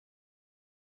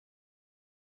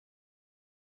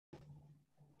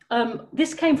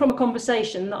This came from a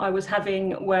conversation that I was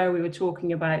having where we were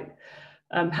talking about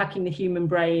hacking the human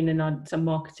brain and some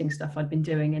marketing stuff I'd been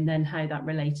doing, and then how that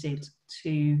related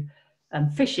to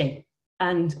phishing.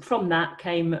 And from that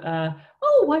came,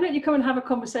 oh, why don't you come and have a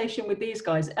conversation with these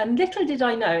guys? And little did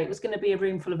I know it was going to be a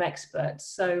room full of experts.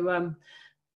 So,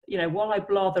 you know, while I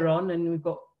blather on and we've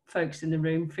got folks in the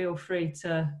room, feel free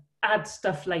to add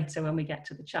stuff later when we get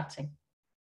to the chatting.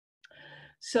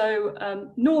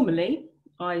 So normally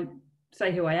I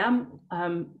say who I am.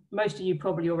 Most of you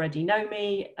probably already know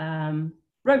me.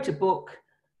 Wrote a book,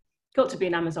 got to be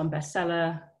an Amazon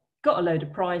bestseller, got a load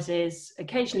of prizes,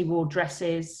 occasionally wore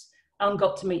dresses, and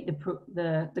got to meet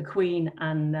the Queen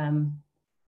and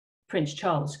Prince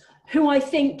Charles, who I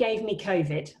think gave me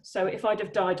COVID. So if I'd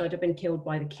have died, I'd have been killed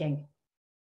by the King.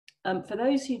 For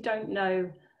those who don't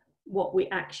know what we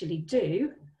actually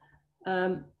do,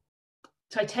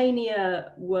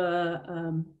 Titania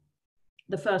were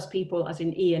the first people, as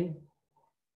in Ian,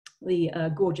 the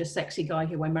gorgeous, sexy guy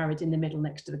who I married in the middle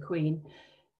next to the Queen.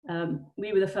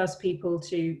 We were the first people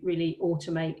to really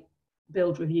automate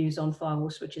build reviews on firewall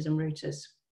switches and routers.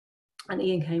 And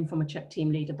Ian came from a Czech team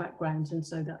leader background, and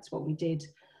so that's what we did.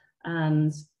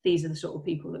 And these are the sort of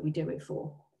people that we do it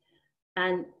for.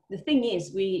 And the thing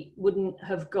is, we wouldn't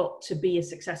have got to be a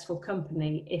successful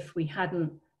company if we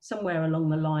hadn't somewhere along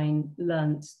the line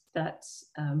learnt that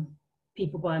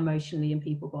people buy emotionally and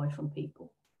people buy from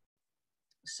people.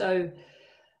 So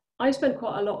I spent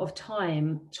quite a lot of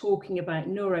time talking about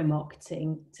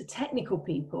neuromarketing to technical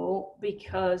people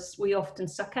because we often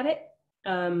suck at it.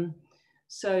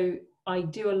 So I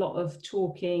do a lot of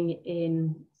talking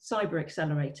in cyber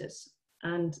accelerators,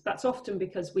 and that's often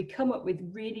because we come up with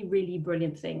really, really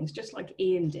brilliant things, just like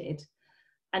Ian did,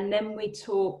 and then we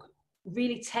talk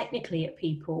really technically at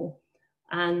people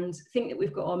and think that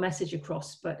we've got our message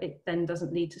across, but it then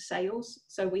doesn't lead to sales.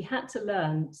 So we had to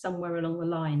learn somewhere along the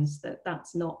lines that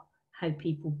that's not how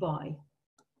people buy.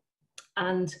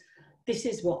 And this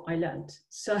is what I learned.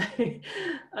 So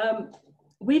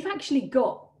we've actually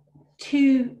got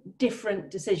two different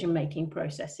decision-making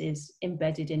processes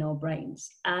embedded in our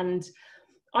brains. And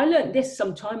I learned this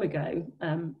some time ago,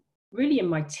 really in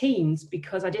my teens,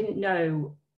 because I didn't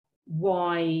know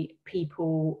why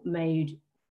people made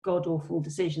god-awful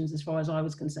decisions as far as I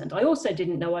was concerned. I also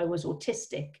didn't know I was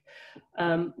autistic,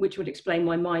 which would explain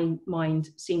why my mind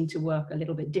seemed to work a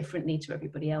little bit differently to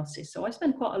everybody else's. So I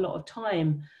spent quite a lot of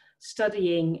time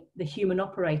studying the human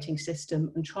operating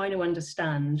system and trying to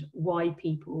understand why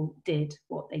people did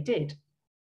what they did.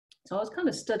 So I was kind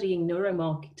of studying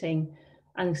neuromarketing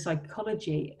and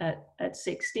psychology at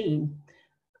 16.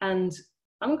 And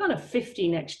I'm kind of 50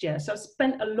 next year. So I've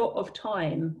spent a lot of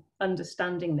time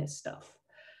understanding this stuff.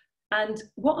 And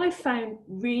what I found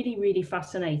really, really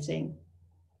fascinating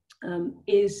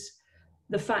is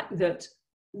the fact that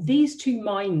these two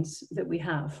minds that we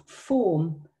have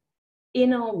form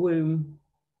in our womb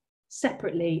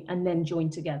separately and then join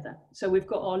together. So we've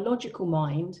got our logical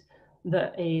mind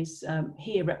that is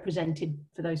here represented,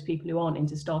 for those people who aren't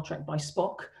into Star Trek, by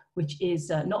Spock, which is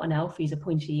not an elf, he's a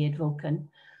pointy-eared Vulcan.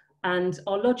 And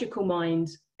our logical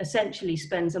mind essentially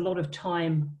spends a lot of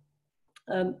time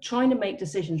trying to make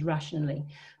decisions rationally.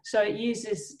 So it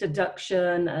uses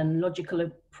deduction and logical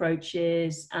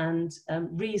approaches and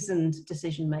reasoned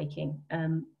decision making.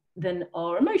 Then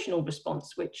our emotional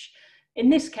response, which in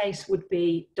this case would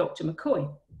be Dr.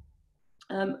 McCoy.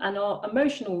 And our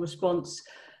emotional response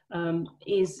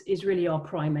is really our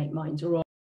primate mind.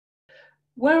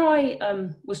 Where I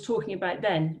was talking about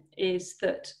then is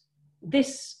that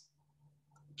this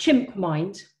chimp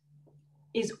mind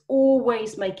is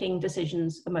always making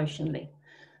decisions emotionally.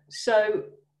 So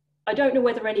I don't know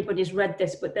whether anybody's read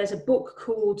this, but there's a book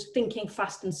called Thinking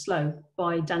Fast and Slow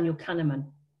by Daniel Kahneman.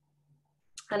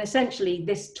 And essentially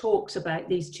this talks about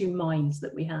these two minds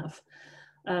that we have.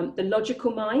 The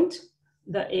logical mind,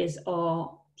 that is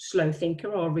our slow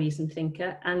thinker, our reason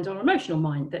thinker, and our emotional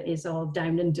mind, that is our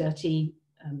down and dirty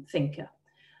thinker.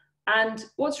 And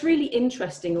what's really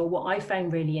interesting, or what I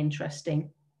found really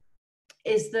interesting,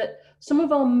 is that some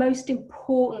of our most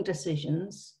important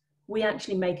decisions we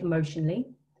actually make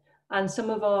emotionally, and some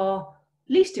of our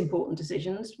least important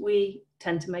decisions we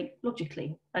tend to make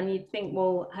logically. And you'd think,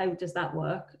 well, how does that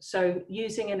work? So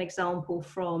using an example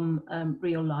from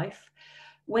real life,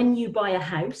 when you buy a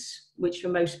house, which for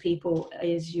most people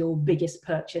is your biggest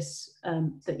purchase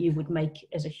that you would make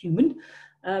as a human,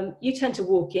 you tend to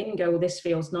walk in and go, well, this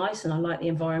feels nice and I like the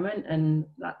environment, and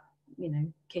that, you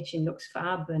know, kitchen looks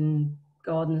fab and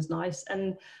garden's nice,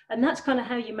 and that's kind of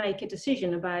how you make a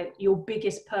decision about your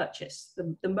biggest purchase,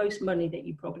 the most money that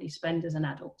you probably spend as an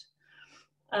adult.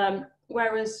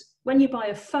 Whereas when you buy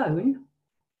a phone,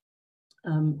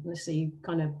 let's say you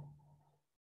kind of,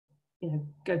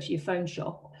 go to your phone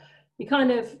shop, you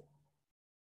kind of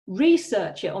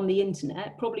research it on the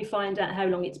internet, probably find out how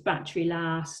long its battery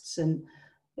lasts and,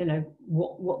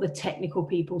 what the technical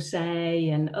people say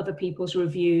and other people's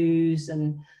reviews.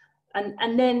 And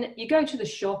then you go to the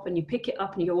shop and you pick it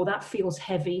up and you go, well, that feels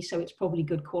heavy, so it's probably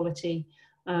good quality,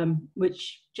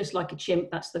 which, just like a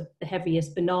chimp, that's the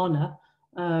heaviest banana.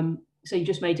 So you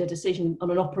just made a decision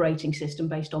on an operating system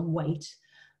based on weight.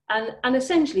 And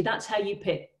essentially that's how you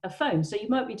pick a phone. So you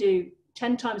might be doing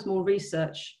 10 times more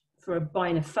research for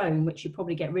buying a phone, which you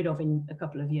probably get rid of in a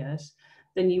couple of years,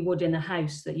 than you would in a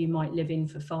house that you might live in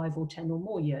for 5 or 10 or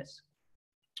more years,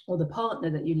 or the partner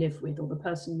that you live with, or the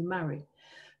person you marry.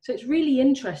 So it's really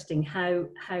interesting how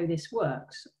this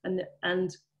works.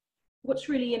 And what's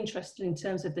really interesting in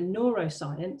terms of the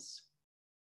neuroscience,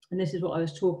 and this is what I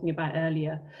was talking about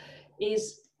earlier,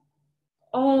 is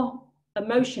our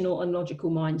emotional and logical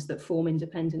minds that form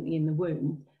independently in the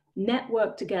womb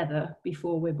network together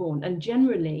before we're born. And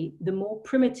generally, the more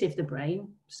primitive the brain,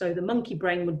 so the monkey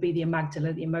brain would be the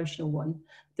amygdala, the emotional one,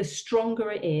 the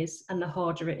stronger it is and the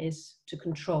harder it is to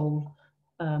control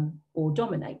or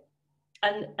dominate.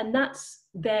 And that's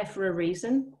there for a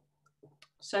reason.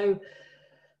 So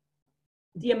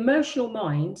the emotional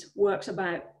mind works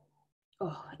about,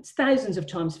 it's thousands of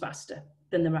times faster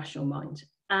than the rational mind.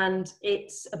 And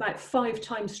it's about 5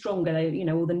 times stronger.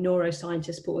 All the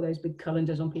neuroscientists put all those big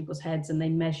calendars on people's heads and they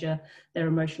measure their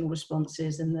emotional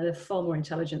responses, and they're far more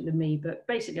intelligent than me. But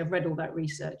basically, I've read all that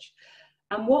research.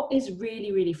 And what is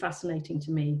really, really fascinating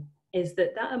to me is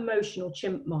that emotional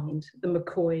chimp mind, the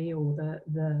McCoy or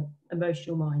the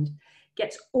emotional mind,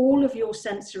 gets all of your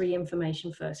sensory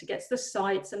information first. It gets the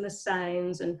sights and the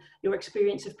sounds and your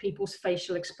experience of people's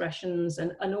facial expressions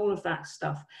and all of that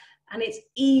stuff. And it's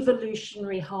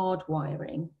evolutionary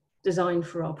hardwiring designed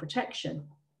for our protection.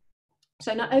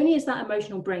 So not only is that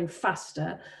emotional brain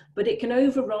faster, but it can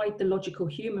override the logical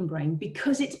human brain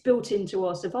because it's built into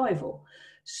our survival.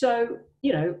 So,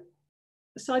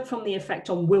 aside from the effect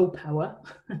on willpower,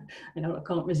 I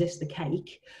can't resist the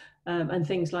cake and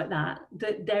things like that,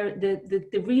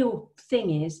 the real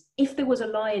thing is, if there was a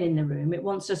lion in the room, it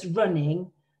wants us running,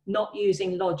 not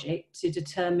using logic to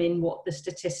determine what the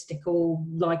statistical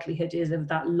likelihood is of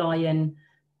that lion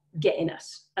getting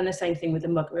us. And the same thing with the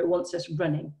mugger, it wants us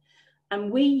running.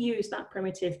 And we use that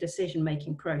primitive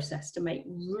decision-making process to make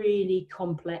really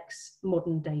complex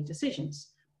modern day decisions,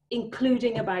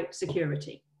 including about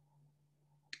security.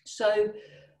 So,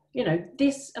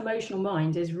 this emotional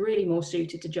mind is really more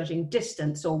suited to judging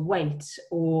distance or weight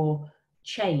or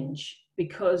change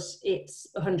because it's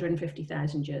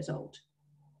 150,000 years old.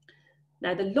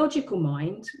 Now, the logical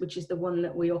mind, which is the one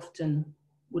that we often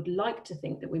would like to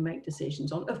think that we make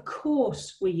decisions on, of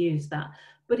course we use that,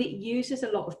 but it uses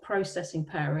a lot of processing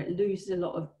power. It loses a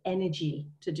lot of energy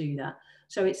to do that.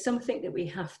 So it's something that we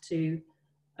have to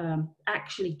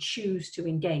actually choose to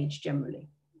engage generally.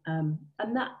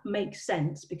 And that makes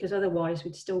sense because otherwise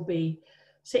we'd still be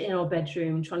sitting in our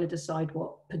bedroom trying to decide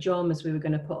what pajamas we were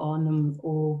going to put on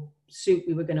or suit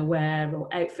we were going to wear or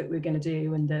outfit we were going to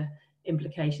do, and the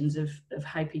implications of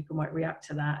how people might react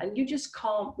to that. And you just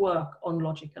can't work on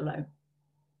logic alone.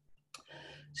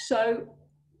 So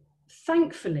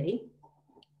thankfully,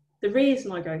 the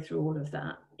reason I go through all of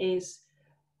that is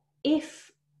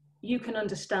if you can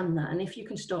understand that, and if you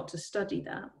can start to study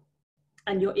that,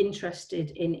 and you're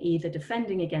interested in either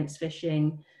defending against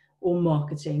phishing or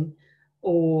marketing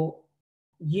or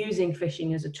using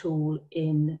phishing as a tool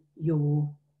in your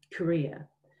career,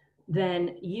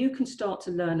 then you can start to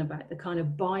learn about the kind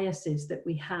of biases that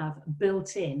we have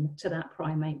built in to that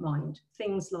primate mind.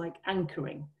 Things like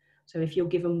anchoring. So if you're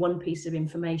given one piece of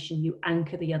information, you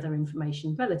anchor the other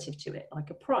information relative to it,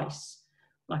 like a price.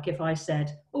 Like if I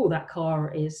said, oh, that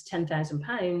car is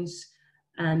 £10,000,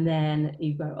 and then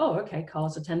you go, oh, okay,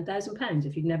 cars are £10,000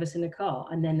 if you've never seen a car.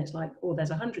 And then it's like, oh, there's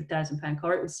a £100,000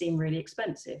 car, it would seem really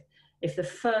expensive. If the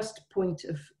first point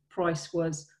of price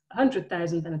was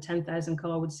 100,000, then a 10,000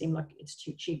 car would seem like it's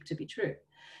too cheap to be true.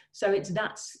 So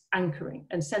that's anchoring.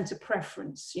 And center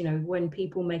preference, when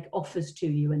people make offers to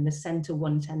you and the center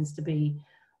one tends to be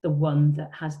the one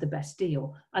that has the best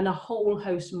deal, and a whole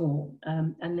host more.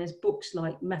 And there's books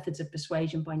like Methods of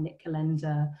Persuasion by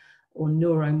Nicola or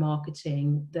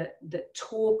Neuromarketing that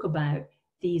talk about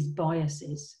these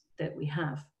biases that we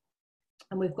have.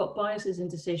 And we've got biases in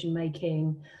decision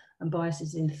making and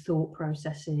biases in thought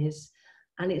processes.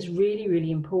 And it's really,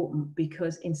 really important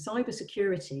because in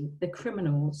cybersecurity, the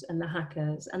criminals and the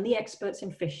hackers and the experts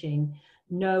in phishing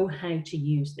know how to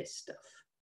use this stuff.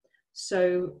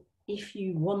 So if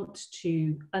you want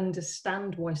to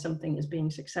understand why something is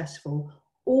being successful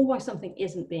or why something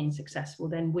isn't being successful,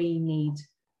 then we need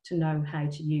to know how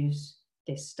to use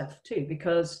this stuff too,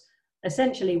 because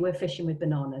essentially we're fishing with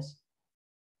bananas,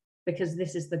 because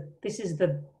this is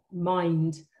the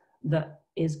mind that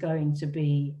is going to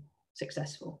be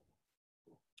successful.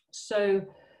 So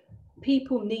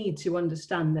people need to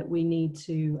understand that we need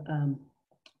to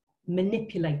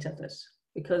manipulate others,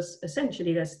 because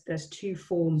essentially there's two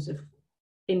forms of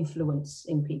influence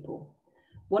in people.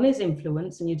 One is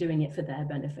influence, and you're doing it for their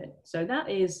benefit. So that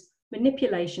is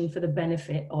manipulation for the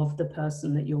benefit of the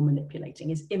person that you're manipulating,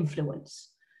 is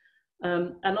influence.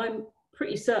 And I'm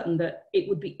pretty certain that it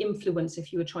would be influence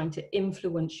if you were trying to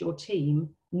influence your team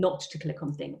not to click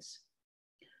on things.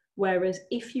 Whereas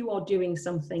if you are doing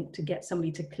something to get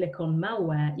somebody to click on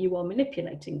malware, you are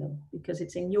manipulating them because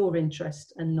it's in your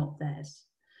interest and not theirs.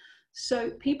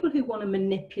 So people who want to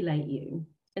manipulate you,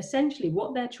 essentially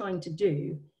what they're trying to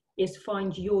do is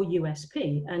find your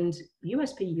USP. And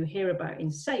USP you hear about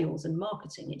in sales and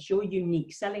marketing. It's your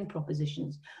unique selling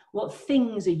propositions. What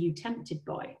things are you tempted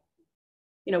by?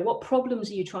 You know, what problems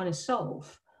are you trying to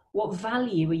solve? What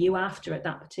value are you after at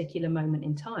that particular moment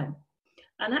in time?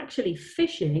 And actually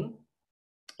phishing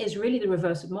is really the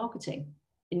reverse of marketing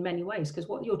in many ways, because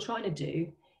what you're trying to do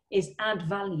is add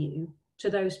value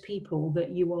to those people that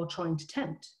you are trying to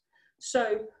tempt.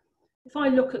 So if I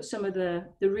look at some of the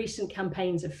recent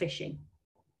campaigns of phishing,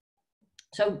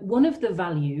 so one of the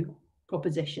value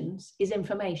propositions is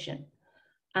information.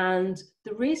 And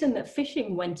the reason that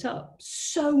phishing went up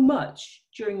so much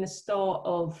during the start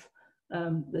of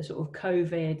the sort of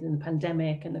COVID and the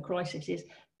pandemic and the crisis is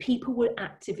people were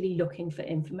actively looking for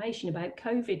information about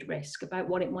COVID risk, about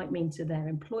what it might mean to their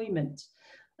employment.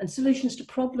 And solutions to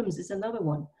problems is another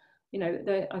one. You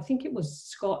know, I think it was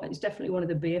Scott, it's definitely one of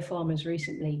the beer farmers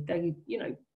recently, they, you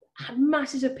know, had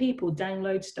masses of people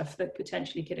download stuff that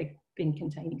potentially could have been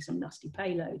containing some nasty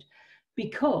payload,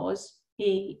 because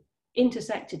he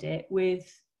intersected it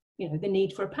with, you know, the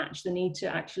need for a patch, the need to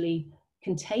actually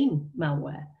contain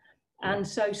malware. And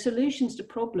so solutions to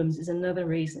problems is another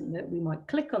reason that we might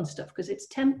click on stuff, because it's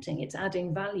tempting, it's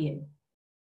adding value.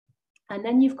 And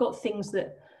then you've got things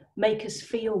that make us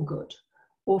feel good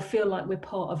or feel like we're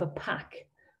part of a pack.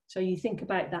 So you think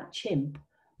about that chimp,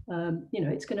 you know,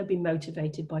 it's going to be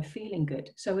motivated by feeling good.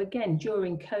 So again,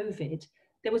 during COVID,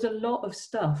 there was a lot of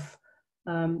stuff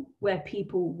where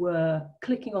people were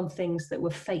clicking on things that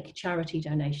were fake charity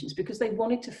donations because they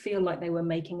wanted to feel like they were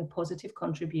making a positive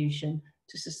contribution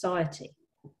to society,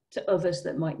 to others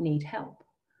that might need help.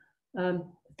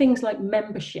 Things like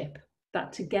membership,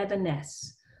 that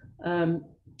togetherness,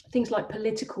 things like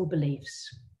political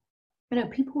beliefs. You know,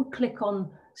 people would click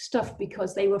on stuff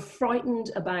because they were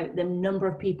frightened about the number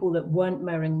of people that weren't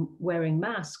wearing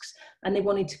masks, and they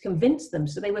wanted to convince them.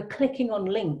 So they were clicking on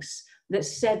links that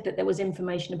said that there was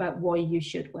information about why you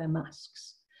should wear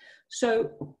masks.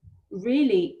 So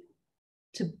really,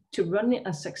 to run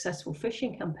a successful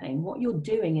phishing campaign, what you're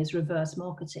doing is reverse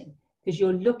marketing, because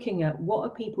you're looking at what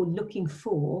are people looking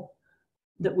for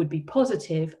that would be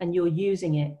positive, and you're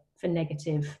using it for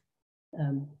negative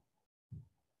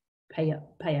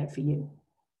payout for you.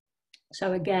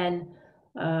 So again,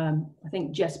 I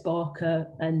think Jess Barker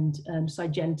and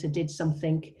Sygenta did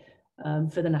something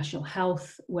for the National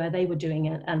Health where they were doing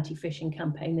an anti-phishing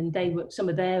campaign, and they were, some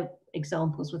of their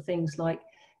examples were things like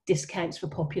discounts for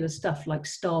popular stuff like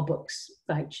Starbucks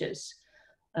vouchers.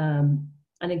 And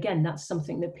again, that's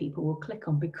something that people will click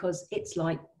on because it's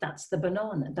like, that's the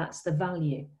banana, that's the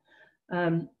value.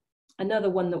 Another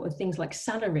one that were things like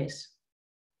salaries,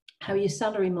 how your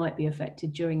salary might be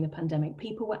affected during the pandemic.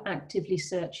 People were actively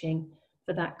searching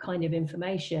for that kind of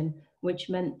information, which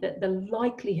meant that the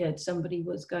likelihood somebody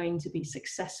was going to be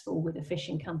successful with a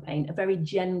phishing campaign, a very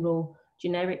general,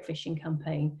 generic phishing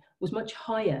campaign, was much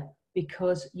higher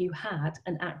because you had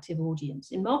an active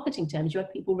audience. In marketing terms, you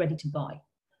had people ready to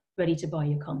buy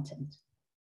your content.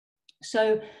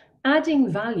 So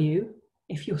adding value,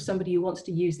 if you're somebody who wants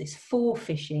to use this for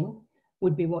phishing,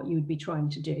 would be what you would be trying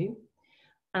to do.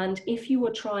 And if you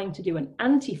were trying to do an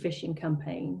anti-phishing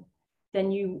campaign,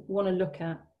 then you want to look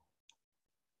at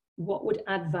what would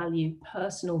add value,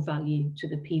 personal value to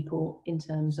the people in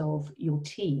terms of your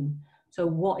team. So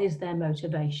what is their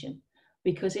motivation?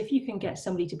 Because if you can get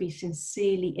somebody to be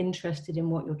sincerely interested in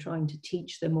what you're trying to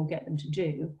teach them or get them to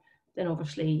do, then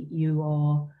obviously you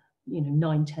are, you know,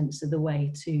 9/10 of the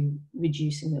way to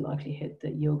reducing the likelihood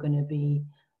that you're going to be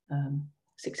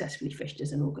successfully phished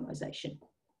as an organization.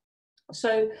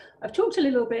 So I've talked a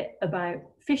little bit about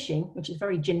phishing, which is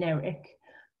very generic.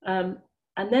 And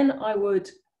then I would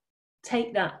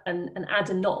take that and add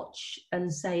a notch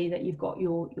and say that you've got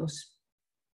your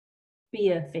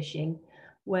spear phishing,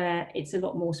 where it's a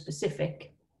lot more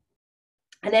specific.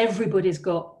 And everybody's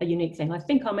got a unique thing. I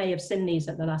think I may have seen these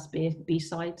at the last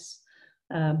B-sides,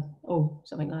 or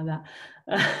something like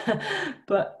that.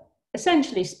 But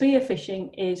essentially, spear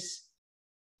phishing is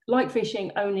like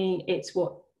phishing, only it's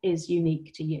what is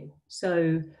unique to you.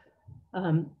 So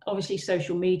obviously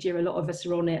social media, a lot of us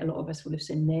are on it, a lot of us will have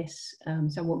seen this.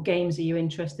 So what games are you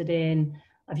interested in?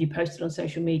 Have you posted on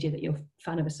social media that you're a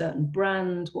fan of a certain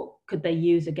brand? What could they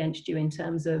use against you in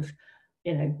terms of,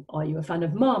 you know, are you a fan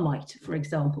of Marmite, for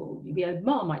example? You'd be a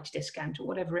Marmite discount or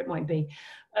whatever it might be.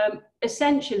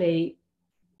 Essentially,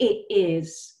 it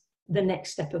is the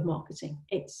next step of marketing.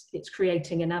 It's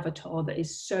creating an avatar that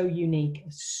is so unique,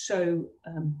 so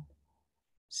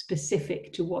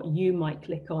specific to what you might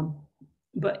click on,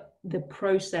 but the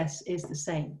process is the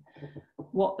same.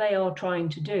 What they are trying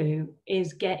to do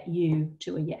is get you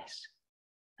to a yes,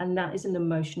 and that is an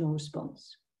emotional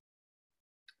response.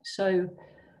 So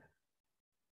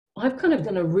I've kind of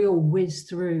done a real whiz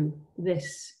through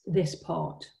this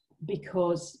part,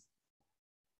 because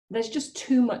there's just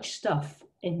too much stuff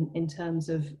in terms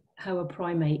of how a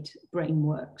primate brain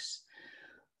works.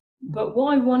 But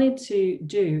what I wanted to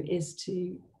do is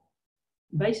to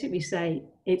basically say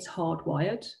it's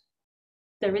hardwired.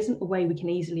 There isn't a way we can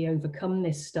easily overcome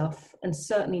this stuff, and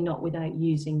certainly not without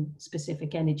using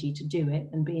specific energy to do it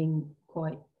and being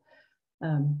quite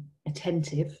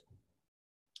attentive.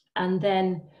 And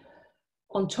then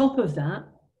on top of that,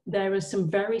 there are some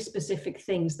very specific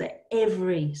things that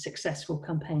every successful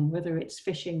campaign, whether it's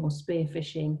phishing or spear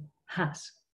phishing,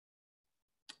 has.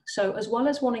 So as well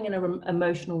as wanting an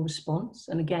emotional response,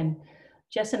 and again,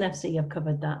 Jess and FC have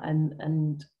covered that,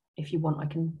 and if you want, I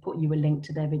can put you a link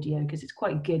to their video because it's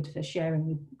quite good for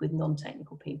sharing with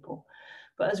non-technical people.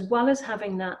 But as well as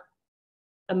having that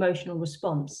emotional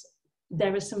response,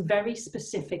 there are some very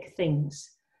specific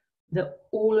things that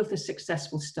all of the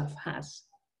successful stuff has.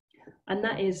 And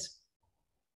that is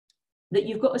that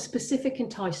you've got a specific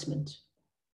enticement.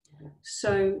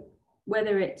 So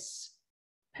whether it's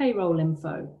payroll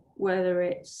info, whether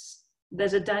it's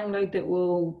there's a download that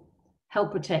will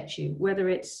help protect you, whether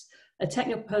it's a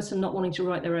technical person not wanting to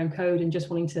write their own code and just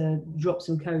wanting to drop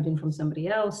some code in from somebody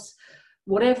else,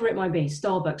 whatever it might be,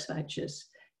 Starbucks vouchers,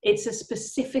 it's a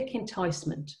specific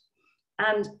enticement.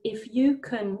 And if you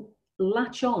can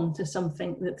latch on to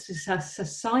something that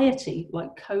society like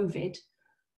COVID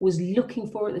was looking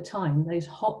for at the time, those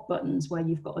hot buttons where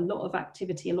you've got a lot of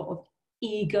activity, a lot of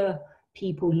eager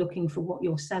people looking for what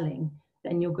you're selling,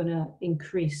 then you're going to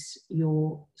increase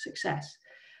your success.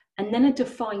 And then a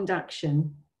defined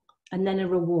action, and then a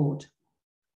reward.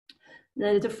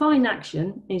 The defined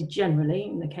action is generally,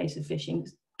 in the case of phishing,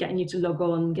 getting you to log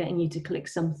on, getting you to click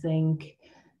something,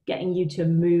 getting you to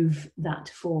move that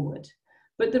forward.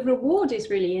 But the reward is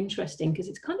really interesting because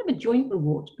it's kind of a joint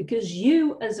reward, because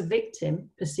you as a victim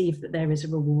perceive that there is a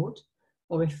reward,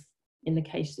 or if in the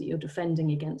case that you're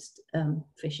defending against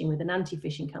phishing with an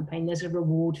anti-phishing campaign, there's a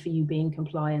reward for you being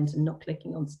compliant and not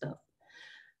clicking on stuff.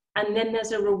 And then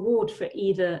there's a reward for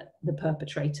either the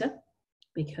perpetrator,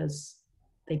 because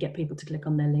they get people to click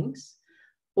on their links,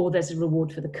 or there's a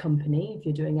reward for the company if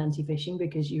you're doing anti-phishing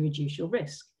because you reduce your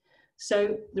risk.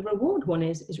 So the reward one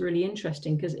is really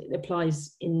interesting because it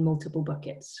applies in multiple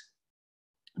buckets.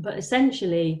 But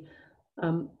essentially,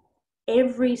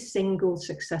 every single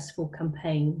successful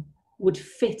campaign would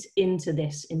fit into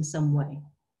this in some way.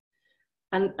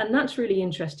 And that's really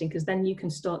interesting because then you can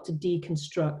start to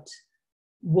deconstruct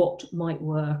what might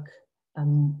work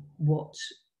and what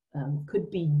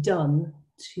could be done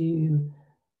to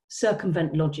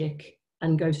circumvent logic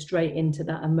and go straight into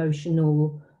that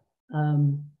emotional,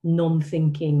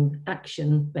 non-thinking,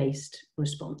 action-based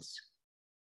response.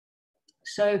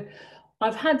 So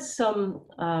I've had some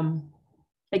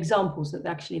examples that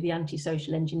actually the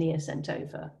anti-social engineer sent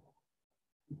over.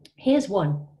 Here's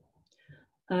one.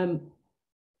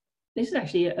 This is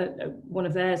actually one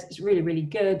of theirs. It's really, really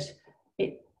good.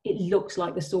 It looks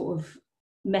like the sort of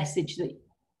message that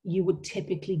you would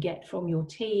typically get from your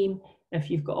team. If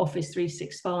you've got Office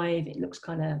 365, it looks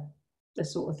kind of the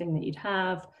sort of thing that you'd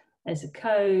have. There's a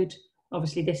code.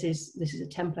 Obviously, this is a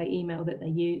template email that they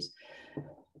use.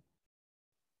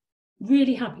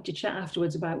 Really happy to chat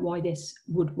afterwards about why this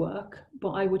would work,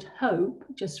 but I would hope,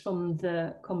 just from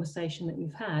the conversation that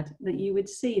we've had, that you would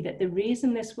see that the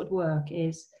reason this would work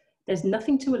is there's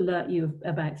nothing to alert you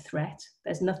about threat.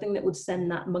 There's nothing that would send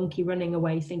that monkey running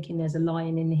away thinking there's a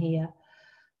lion in here.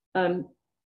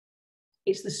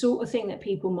 It's the sort of thing that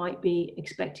people might be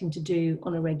expecting to do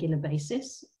on a regular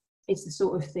basis. It's the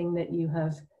sort of thing that you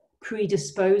have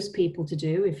predisposed people to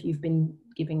do if you've been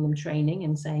giving them training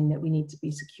and saying that we need to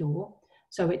be secure.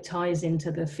 So it ties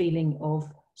into the feeling of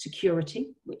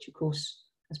security, which of course,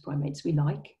 as primates, we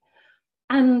like.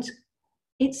 And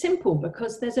it's simple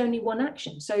because there's only one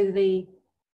action. So the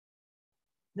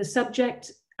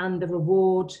subject and the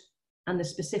reward and the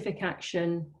specific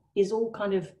action is all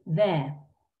kind of there.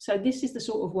 So this is the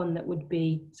sort of one that would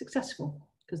be successful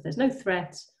because there's no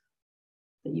threat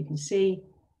that you can see.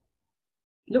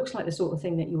 Looks like the sort of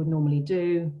thing that you would normally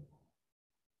do.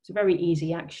 It's a very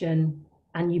easy action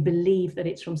and you believe that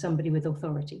it's from somebody with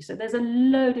authority. So there's a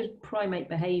load of primate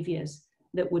behaviors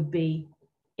that would be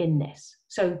in this.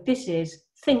 So this is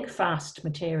think fast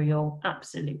material,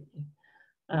 absolutely.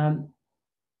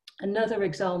 Another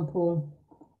example.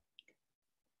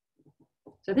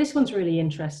 So this one's really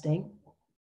interesting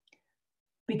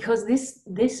because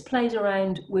this plays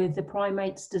around with the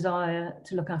primate's desire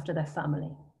to look after their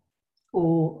family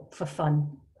or for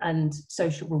fun and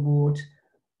social reward.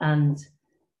 And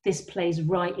this plays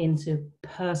right into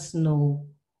personal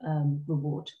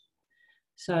reward.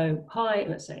 So,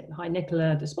 let's say, hi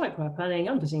Nicola, despite prior planning,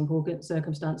 unforeseen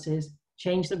circumstances,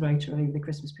 change the rota over the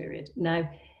Christmas period. Now,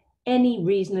 any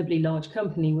reasonably large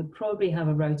company would probably have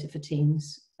a rota for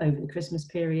teams over the Christmas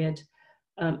period.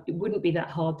 It wouldn't be that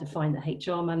hard to find the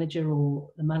HR manager or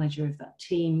the manager of that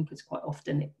team because quite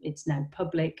often it's now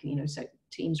public, you know, so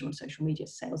teams are on social media,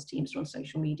 sales teams are on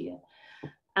social media.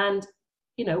 And,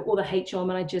 you know, or the HR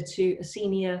manager to a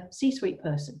senior C-suite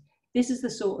person. This is the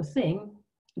sort of thing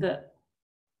that,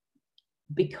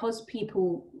 because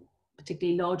people,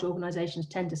 particularly large organizations,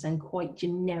 tend to send quite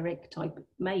generic type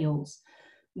mails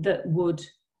that would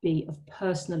be of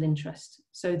personal interest.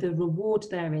 So the reward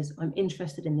there is, I'm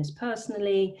interested in this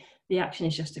personally. The action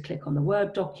is just to click on the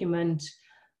Word document.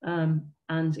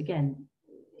 And again,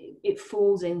 it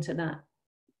falls into that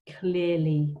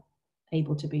clearly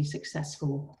able to be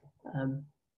successful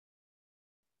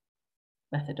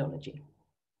methodology.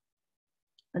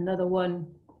 Another one,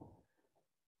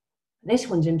 this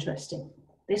one's interesting.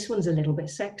 This one's a little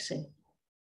bit sexy.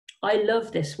 I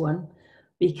love this one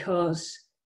because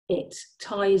it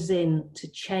ties in to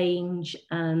change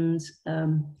and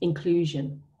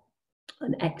inclusion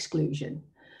and exclusion.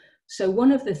 So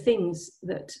one of the things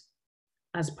that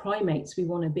as primates we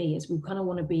want to be is we kind of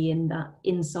want to be in that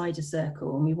insider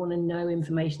circle, and we want to know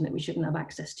information that we shouldn't have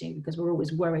access to because we're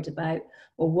always worried about,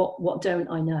 or what don't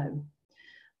I know?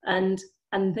 And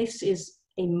this is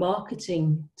a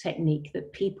marketing technique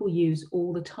that people use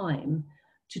all the time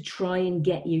to try and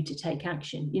get you to take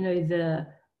action. You know, the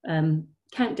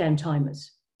countdown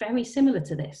timers, very similar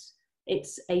to this.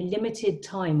 It's a limited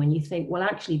time when you think, well,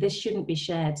 actually, this shouldn't be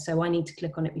shared, so I need to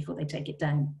click on it before they take it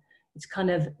down. It's kind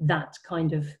of that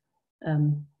kind of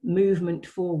movement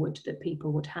forward that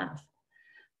people would have.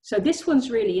 So this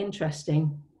one's really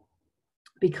interesting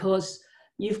because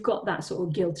you've got that sort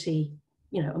of guilty,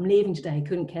 you know, I'm leaving today,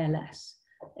 couldn't care less.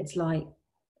 It's like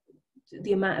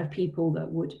the amount of people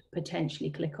that would potentially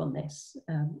click on this,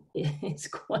 it's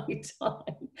quite high.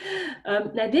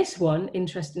 Now this one,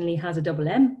 interestingly, has a double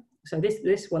M. So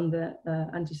this one, the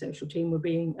antisocial team were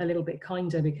being a little bit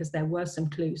kinder because there were some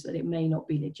clues that it may not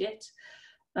be legit.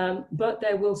 But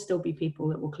there will still be people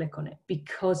that will click on it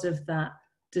because of that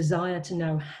desire to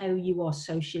know how you are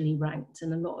socially ranked.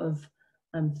 And a lot of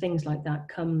things like that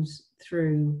comes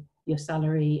through your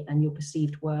salary and your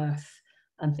perceived worth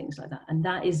and things like that. And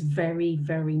that is very,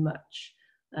 very much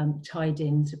tied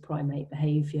into primate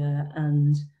behavior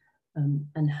and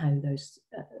how those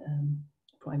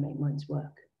primate minds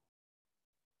work.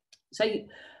 So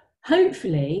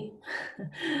hopefully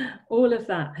all of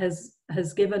that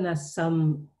has given us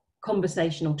some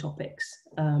conversational topics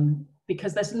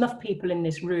because there's enough people in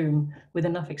this room with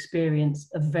enough experience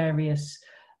of various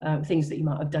things that you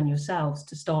might have done yourselves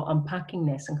to start unpacking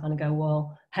this and kind of go,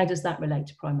 well, how does that relate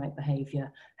to primate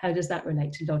behavior? How does that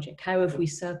relate to logic? How have we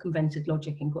circumvented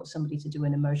logic and got somebody to do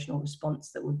an emotional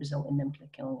response that would result in them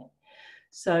clicking on it?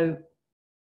 So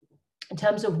in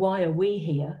terms of why are we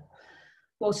here?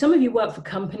 Well, some of you work for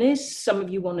companies, some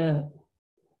of you want to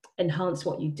enhance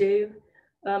what you do,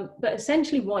 but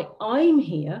essentially why I'm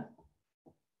here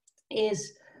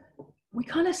is we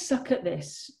kind of suck at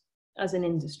this as an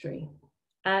industry.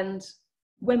 And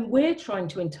when we're trying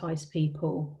to entice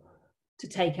people to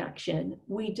take action,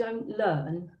 we don't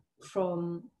learn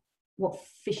from what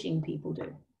phishing people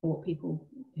do, or what people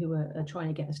who are trying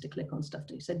to get us to click on stuff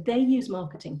do. So they use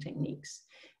marketing techniques.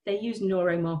 They use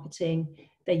neuromarketing.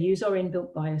 They use our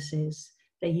inbuilt biases.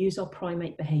 They use our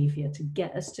primate behavior to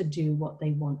get us to do what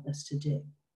they want us to do.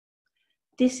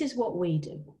 This is what we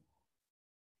do.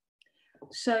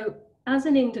 So as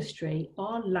an industry,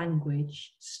 our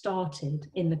language started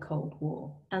in the Cold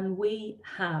War, and we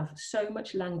have so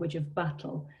much language of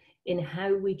battle in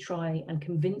how we try and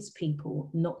convince people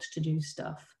not to do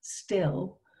stuff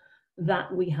still,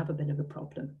 that we have a bit of a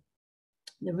problem.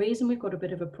 The reason we've got a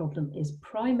bit of a problem is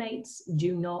primates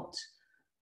do not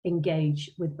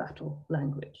engage with battle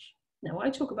language. Now, I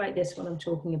talk about this when I'm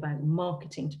talking about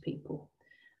marketing to people,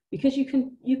 because you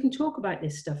can talk about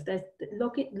this stuff. There's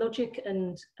logic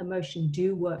and emotion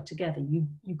do work together. You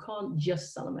can't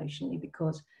just sell emotionally,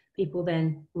 because people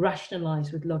then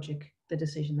rationalize with logic the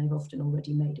decision they've often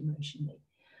already made emotionally.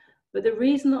 But the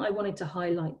reason that I wanted to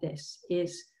highlight this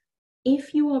is,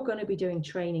 if you are going to be doing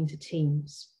training to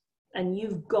teams and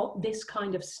you've got this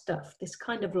kind of stuff, this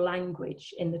kind of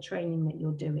language in the training that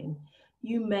you're doing,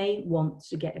 you may want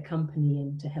to get a company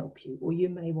in to help you, or you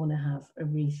may want to have a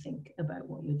rethink about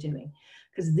what you're doing.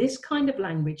 Because this kind of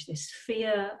language, this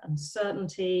fear,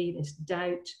 uncertainty, this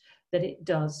doubt that it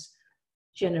does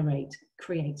generate,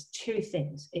 creates two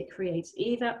things. It creates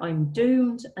either I'm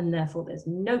doomed and therefore there's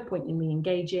no point in me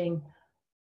engaging,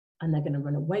 and they're going to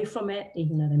run away from it,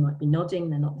 even though they might be nodding,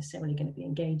 they're not necessarily going to be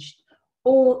engaged,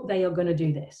 or they are going to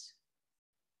do this.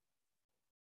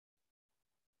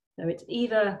 So it's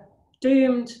either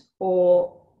doomed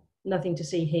or nothing to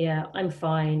see here, I'm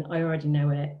fine, I already know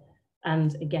it.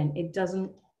 And again, it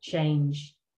doesn't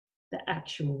change the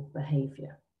actual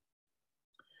behavior.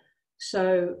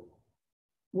 So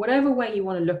whatever way you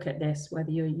want to look at this,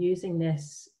 whether you're using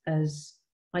this as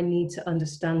I need to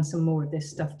understand some more of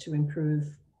this stuff to improve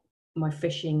my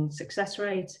phishing success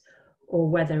rate, or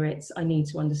whether it's I need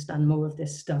to understand more of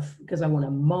this stuff because I want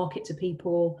to market to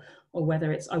people, or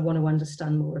whether it's I want to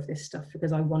understand more of this stuff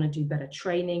because I want to do better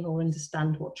training or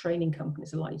understand what training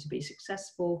companies are likely to be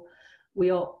successful. We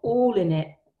are all in it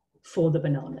for the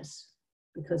bananas,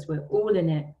 because we're all in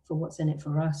it for what's in it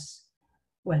for us,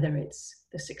 whether it's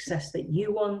the success that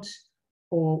you want,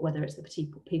 or whether it's the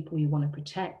people you want to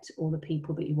protect, or the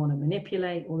people that you want to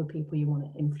manipulate, or the people you want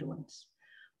to influence.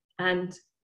 And,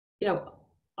 you know,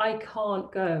 I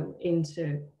can't go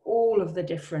into all of the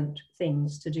different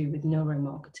things to do with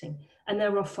neuromarketing. And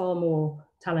there are far more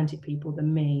talented people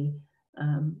than me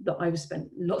that I've spent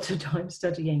lots of time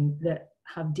studying that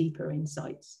have deeper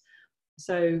insights.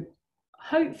 So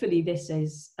hopefully this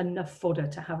is enough fodder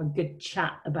to have a good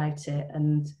chat about it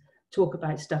and talk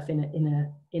about stuff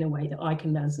in a way that I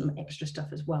can learn some extra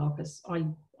stuff as well, because I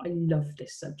love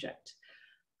this subject.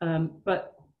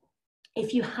 But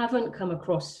if you haven't come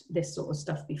across this sort of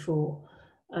stuff before,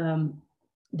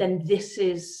 then this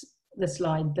is the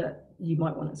slide that you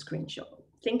might want to screenshot.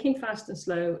 Thinking fast and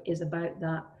slow is about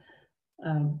that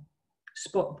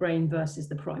spot brain versus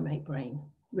the primate brain,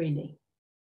 really,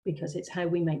 because it's how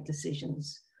we make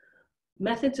decisions.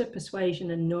 Methods of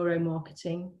Persuasion and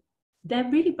Neuromarketing,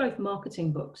 they're really both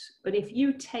marketing books, but if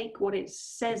you take what it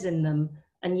says in them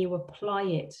and you apply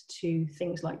it to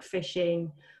things like phishing,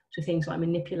 to things like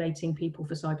manipulating people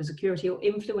for cybersecurity, or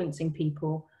influencing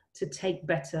people to take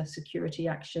better security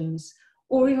actions,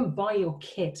 or even buy your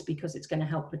kit because it's going to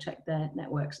help protect their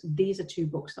networks, these are two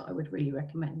books that I would really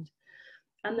recommend.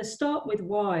 And the Start With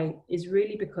Why is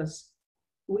really because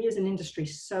we as an industry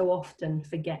so often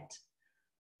forget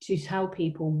to tell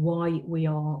people why we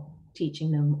are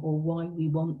teaching them, or why we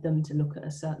want them to look at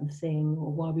a certain thing,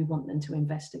 or why we want them to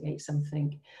investigate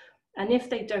something. And if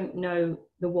they don't know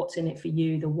the what's in it for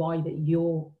you, the why that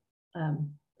you're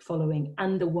following,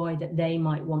 and the why that they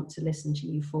might want to listen to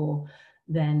you for,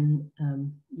 then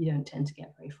you don't tend to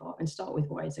get very far. And Start With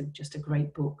Why is just a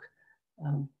great book.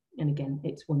 And again,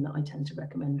 it's one that I tend to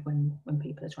recommend when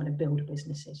people are trying to build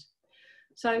businesses.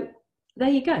 So there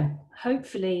you go.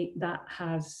 Hopefully that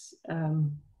has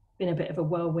been a bit of a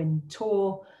whirlwind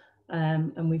tour,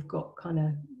 and we've got kind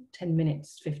of 10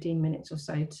 minutes, 15 minutes or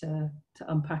so to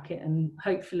unpack it, and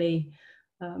hopefully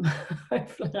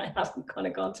hopefully I haven't kind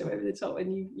of gone too over the top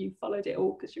and you followed it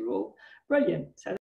all, because you're all brilliant. So